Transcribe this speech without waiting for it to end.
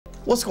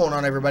What's going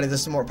on, everybody?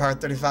 This is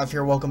MWR35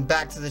 here. Welcome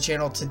back to the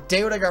channel.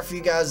 Today what I got for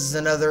you guys is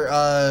another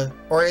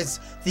it's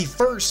the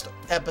first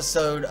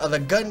episode of a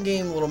gun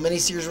game little mini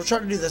series. We're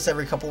trying to do this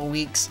every couple of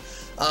weeks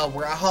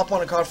where I hop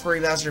on a COD for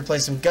remaster to play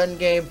some gun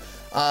game.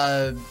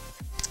 I'm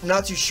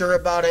not too sure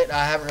about it.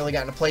 I haven't really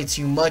gotten to play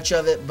too much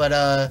of it, but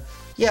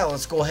yeah,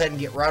 let's go ahead and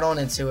get right on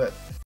into it.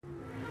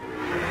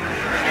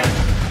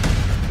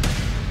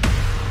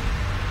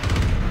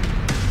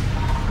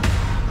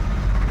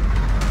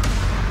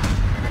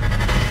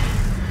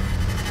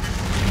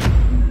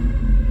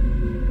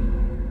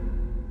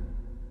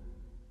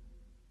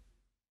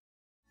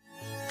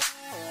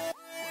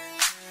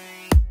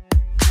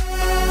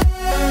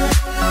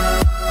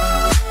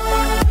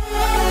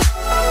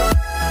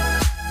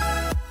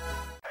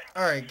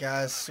 Alright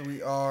guys, so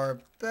we are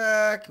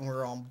back and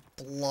we're on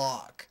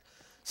Block.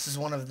 This is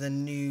one of the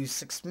new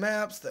 6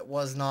 maps that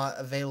was not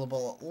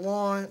available at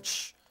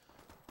launch,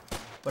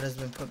 but has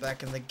been put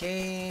back in the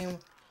game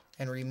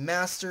and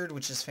remastered,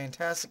 which is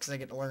fantastic because I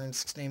get to learn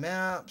 6 new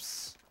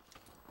maps.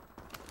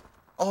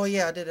 Oh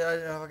yeah, I did it. I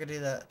didn't know if I could do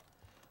that.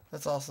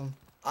 That's awesome.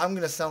 I'm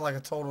going to sound like a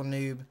total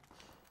noob,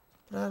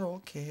 but I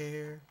don't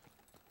care.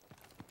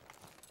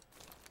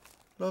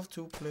 Love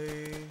to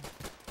play.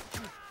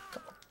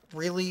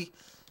 Really?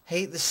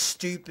 Hate this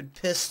stupid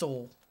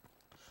pistol.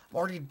 I'm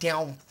already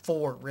down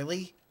 4.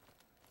 Really?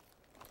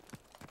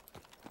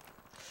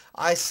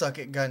 I suck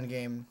at gun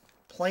game.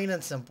 Plain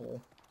and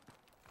simple.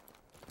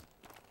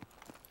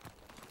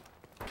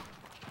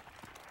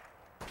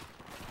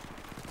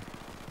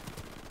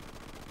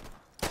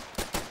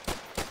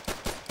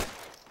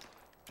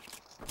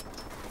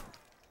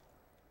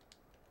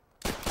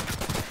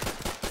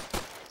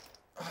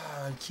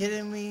 Are you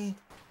kidding me?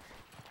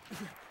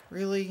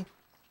 Really?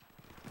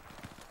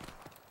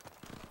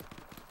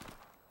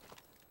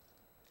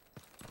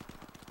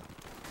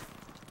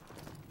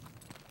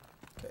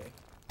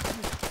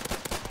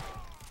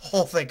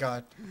 Oh, thank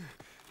God.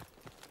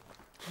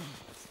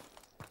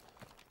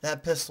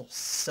 That pistol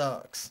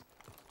sucks.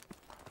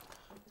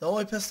 The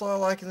only pistol I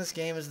like in this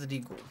game is the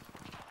Deagle.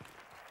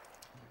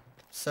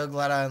 So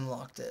glad I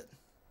unlocked it.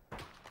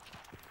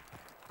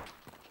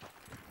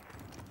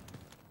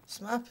 This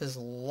map is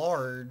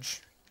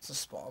large. It's a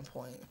spawn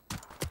point.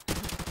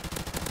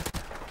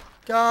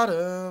 Got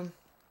him.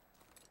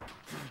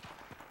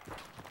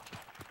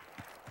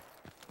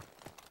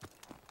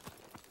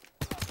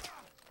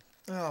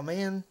 Oh,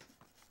 man.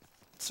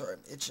 Sorry,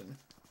 I'm itching.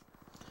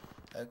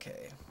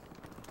 Okay.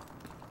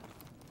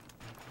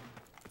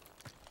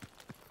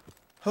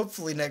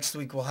 Hopefully next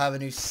week we'll have a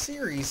new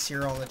series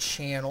here on the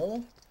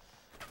channel.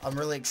 I'm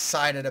really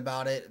excited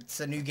about it.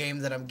 It's a new game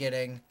that I'm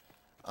getting.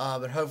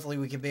 But hopefully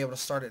we can be able to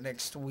start it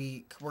next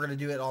week. We're going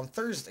to do it on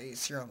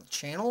Thursdays here on the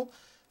channel.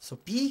 So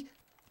be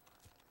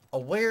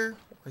aware.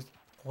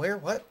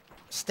 What?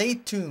 Stay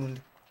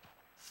tuned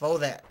for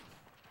that.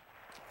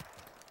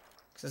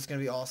 Because it's going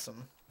to be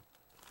awesome.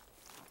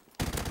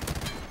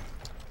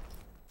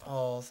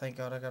 Oh, thank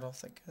God I got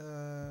off the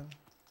gun.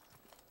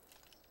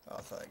 Oh,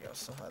 I thought I was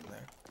still hiding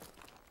there.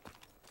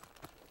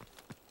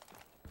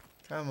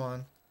 Come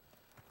on.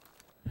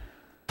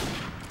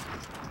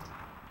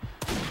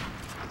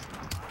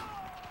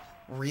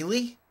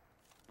 Really?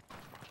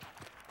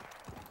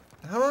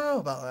 I don't know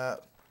about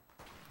that.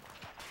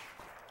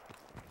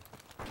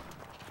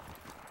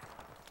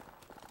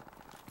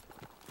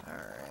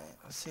 Alright,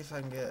 let's see if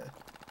I can get...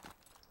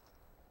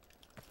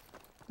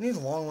 I need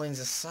long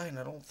lanes of sight, and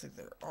I don't think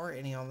there are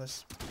any on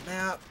this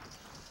map.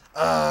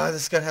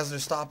 This gun has no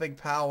stopping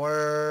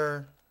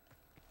power.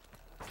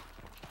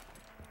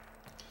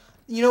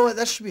 You know what?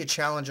 That should be a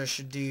challenge I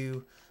should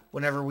do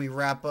whenever we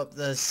wrap up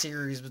the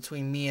series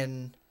between me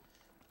and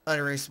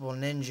Unerasable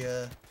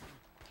Ninja.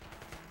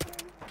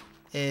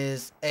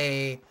 Is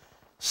a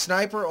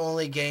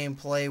sniper-only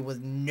gameplay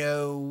with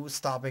no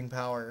stopping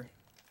power.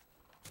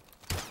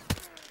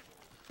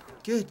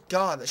 Good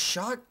God, the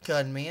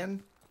shotgun,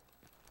 man.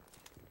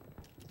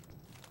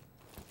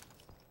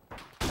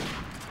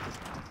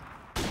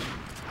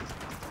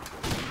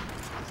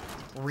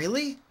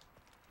 Really?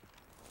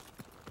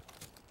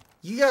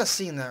 You guys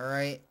seen that,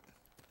 right?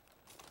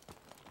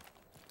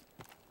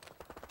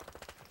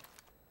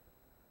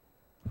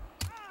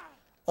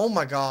 Oh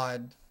my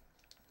God.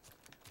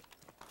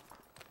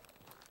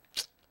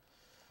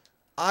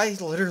 I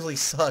literally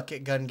suck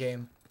at gun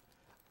game.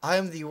 I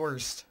am the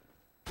worst.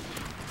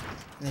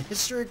 In the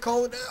history of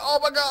Call of Duty. Oh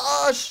my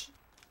gosh!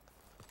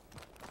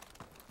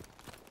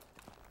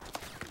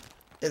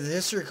 In the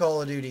history of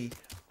Call of Duty.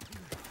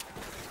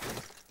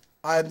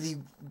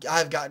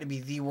 I've got to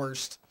be the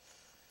worst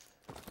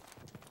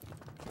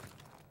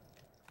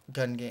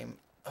gun game.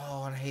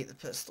 Oh, and I hate the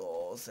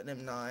pistols. An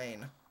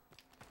M9.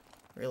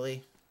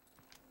 Really?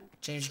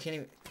 James, you can't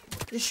even...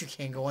 Yes, you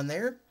can go in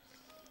there.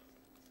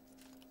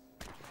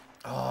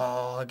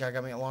 Oh, that guy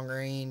got me at long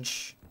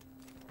range.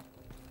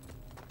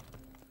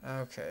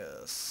 Okay,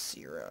 let's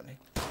see around here.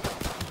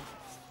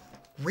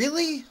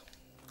 Really?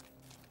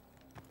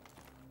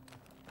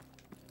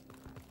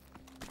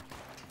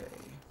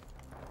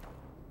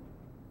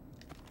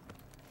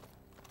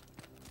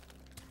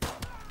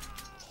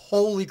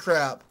 Holy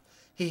crap.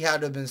 He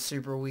had to have been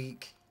super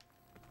weak.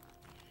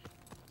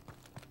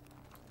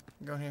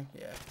 Go here?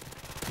 Yeah.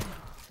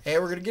 Hey,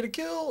 we're gonna get a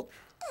kill!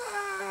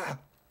 Ah!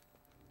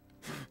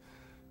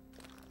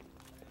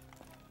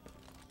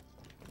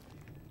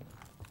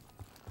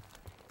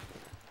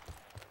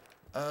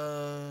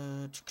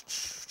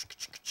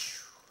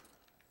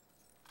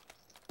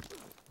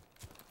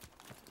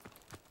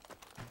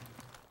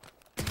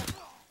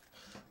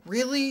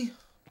 Really?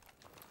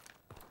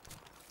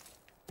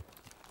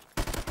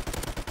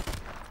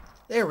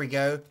 There we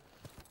go.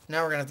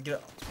 Now we're gonna have to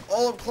get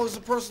all up close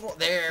and personal.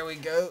 There we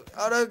go.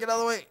 Oh no, get out of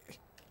the way.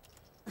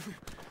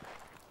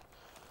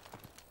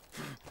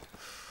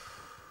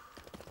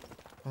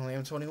 Only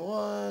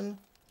M21.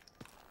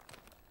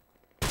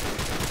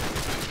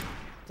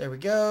 There we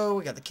go.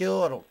 We got the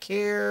kill. I don't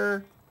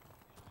care.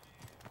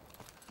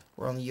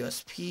 We're on the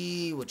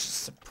USP, which is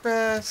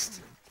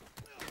suppressed.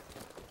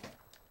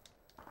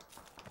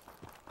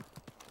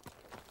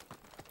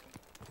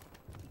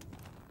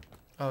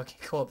 Oh, okay,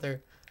 go up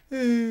there.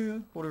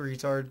 What a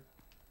retard.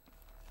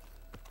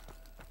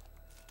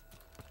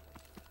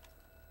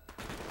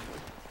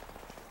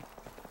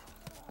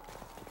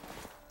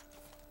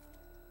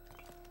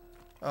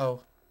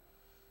 Oh.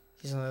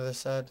 He's on the other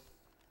side.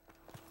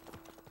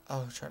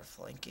 Oh, try to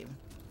flank him.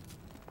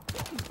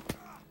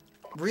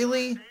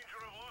 Really?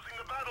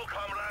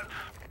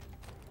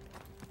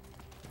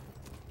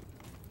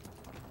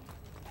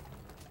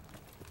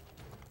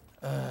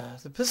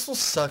 The pistols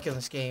suck in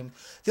this game.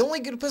 The only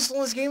good pistol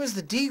in this game is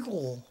the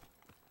Deagle.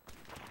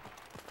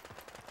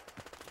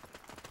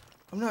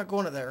 I'm not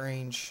going at that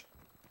range.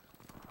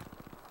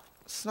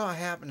 It's not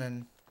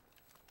happening.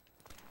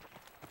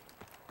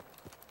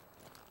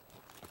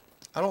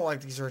 I don't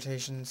like these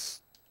rotations.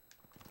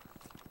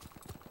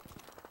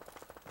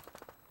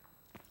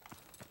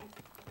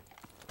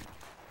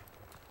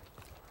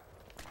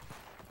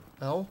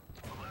 No?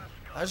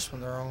 I just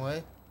went the wrong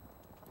way.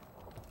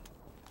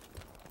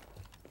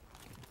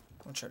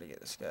 I'll try to get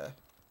this guy.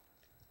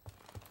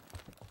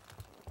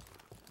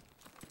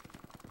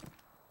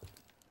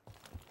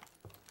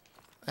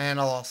 And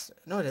I lost it.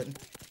 No, I didn't.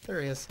 There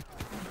he is.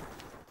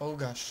 Oh,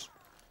 gosh.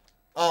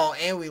 Oh,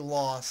 and we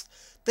lost.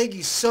 Thank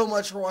you so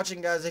much for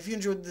watching, guys. If you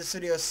enjoyed this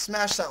video,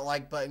 smash that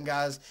like button,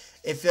 guys.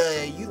 If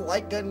you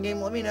like gun game,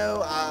 let me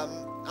know.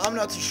 I'm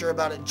not too sure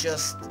about it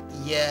just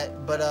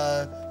yet, but,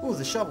 ooh,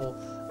 the shovel.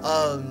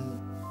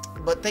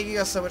 But thank you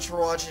guys so much for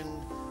watching.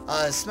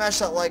 Smash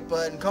that like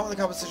button, comment in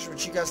the comment section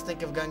what you guys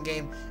think of gun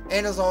game,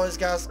 and as always,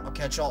 guys, I'll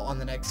catch y'all on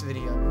the next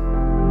video.